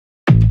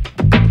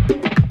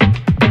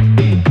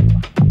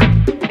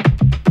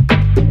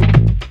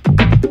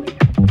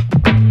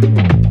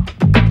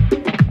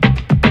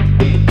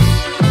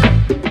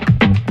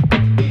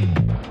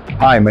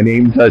Hi, my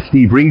name's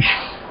Steve Reich.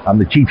 I'm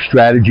the Chief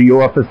Strategy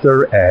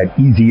Officer at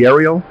Easy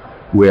Aerial.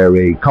 We're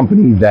a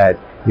company that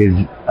is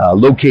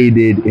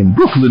located in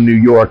Brooklyn, New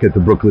York at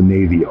the Brooklyn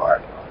Navy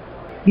Yard.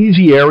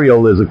 Easy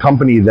Aerial is a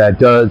company that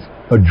does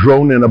a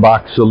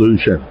drone-in-a-box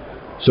solution.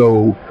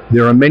 So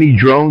there are many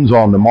drones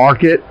on the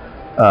market.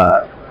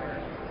 The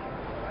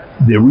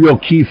real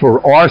key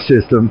for our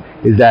system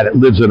is that it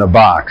lives in a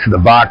box. The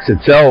box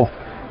itself,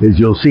 as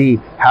you'll see,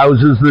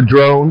 houses the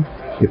drone.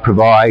 It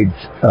provides,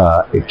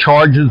 it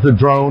charges the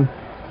drone.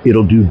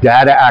 It'll do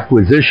data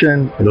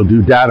acquisition. It'll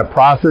do data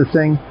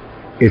processing.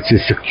 It's a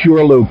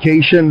secure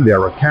location.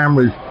 There are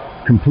cameras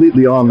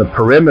completely on the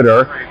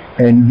perimeter.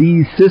 And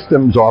these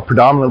systems are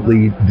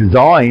predominantly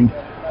designed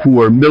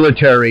for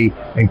military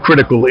and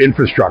critical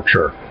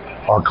infrastructure.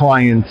 Our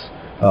clients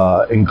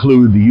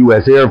include the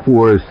U.S. Air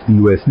Force, the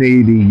U.S.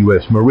 Navy,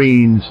 U.S.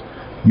 Marines,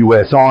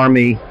 U.S.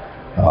 Army,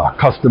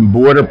 Custom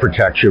Border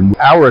Protection.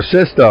 Our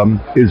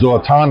system is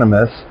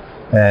autonomous,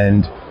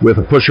 and with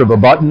a push of a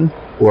button,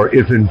 or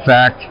if in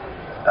fact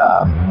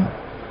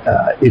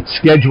it's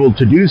scheduled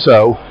to do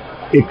so,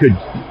 it could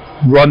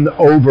run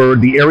over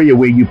the area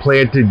where you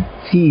planted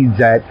seeds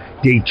at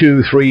day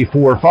 2, 3,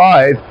 4,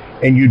 5,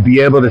 and you'd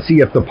be able to see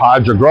if the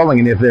pods are growing,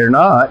 and if they're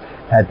not,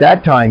 at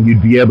that time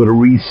you'd be able to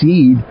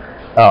reseed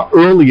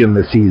early in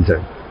the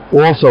season.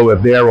 Also,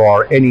 if there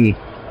are any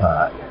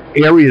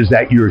areas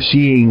that you're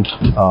seeing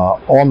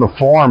on the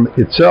farm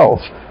itself,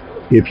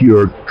 if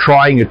you're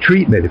trying a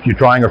treatment, if you're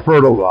trying a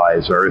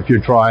fertilizer, if you're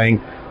trying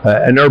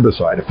an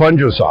herbicide, a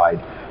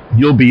fungicide,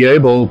 you'll be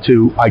able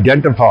to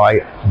identify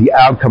the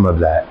outcome of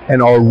that.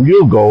 And our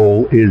real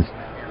goal is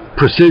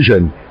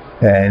precision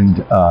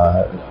and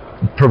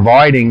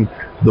providing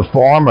the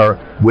farmer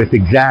with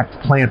exact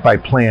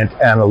plant-by-plant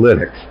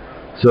analytics.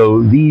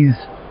 So these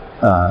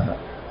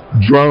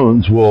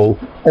drones will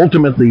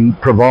ultimately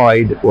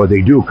provide, or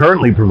they do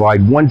currently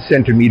provide, 1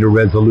 centimeter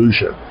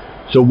resolution.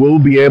 So we'll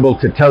be able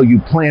to tell you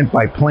plant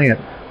by plant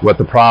what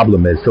the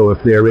problem is. So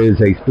if there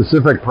is a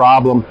specific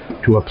problem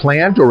to a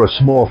plant or a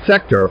small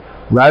sector,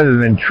 rather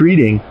than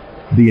treating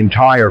the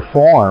entire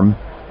farm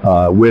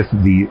with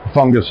the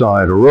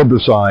fungicide or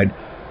herbicide,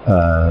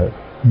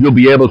 you'll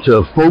be able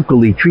to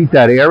focally treat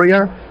that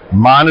area,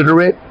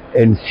 monitor it,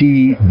 and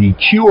see the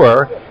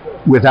cure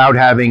without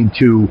having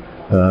to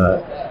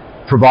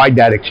provide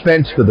that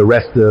expense for the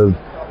rest of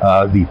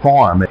the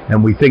farm.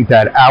 And we think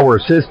that our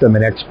system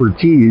and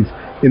expertise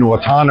in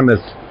autonomous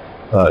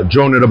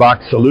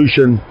drone-in-a-box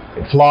solution,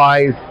 it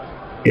flies,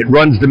 it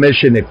runs the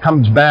mission, it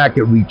comes back,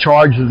 it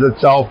recharges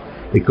itself,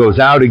 it goes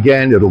out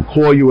again, it'll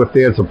call you if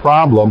there's a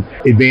problem.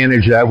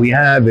 Advantage that we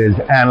have is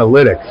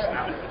analytics,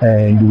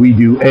 and we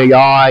do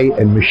AI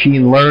and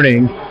machine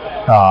learning.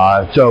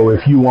 So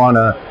if you want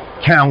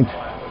to count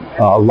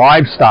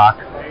livestock,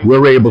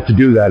 we're able to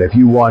do that. If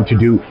you want to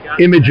do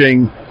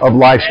imaging of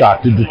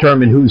livestock to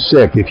determine who's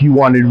sick, if you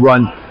want to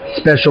run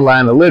special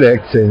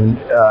analytics, and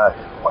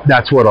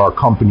that's what our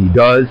company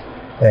does.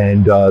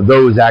 And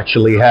those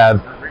actually have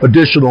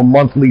additional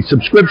monthly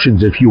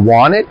subscriptions. If you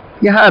want it,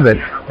 you have it.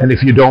 And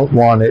if you don't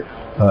want it,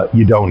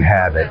 you don't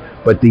have it.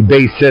 But the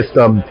base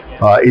system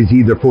is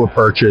either for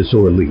purchase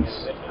or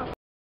lease.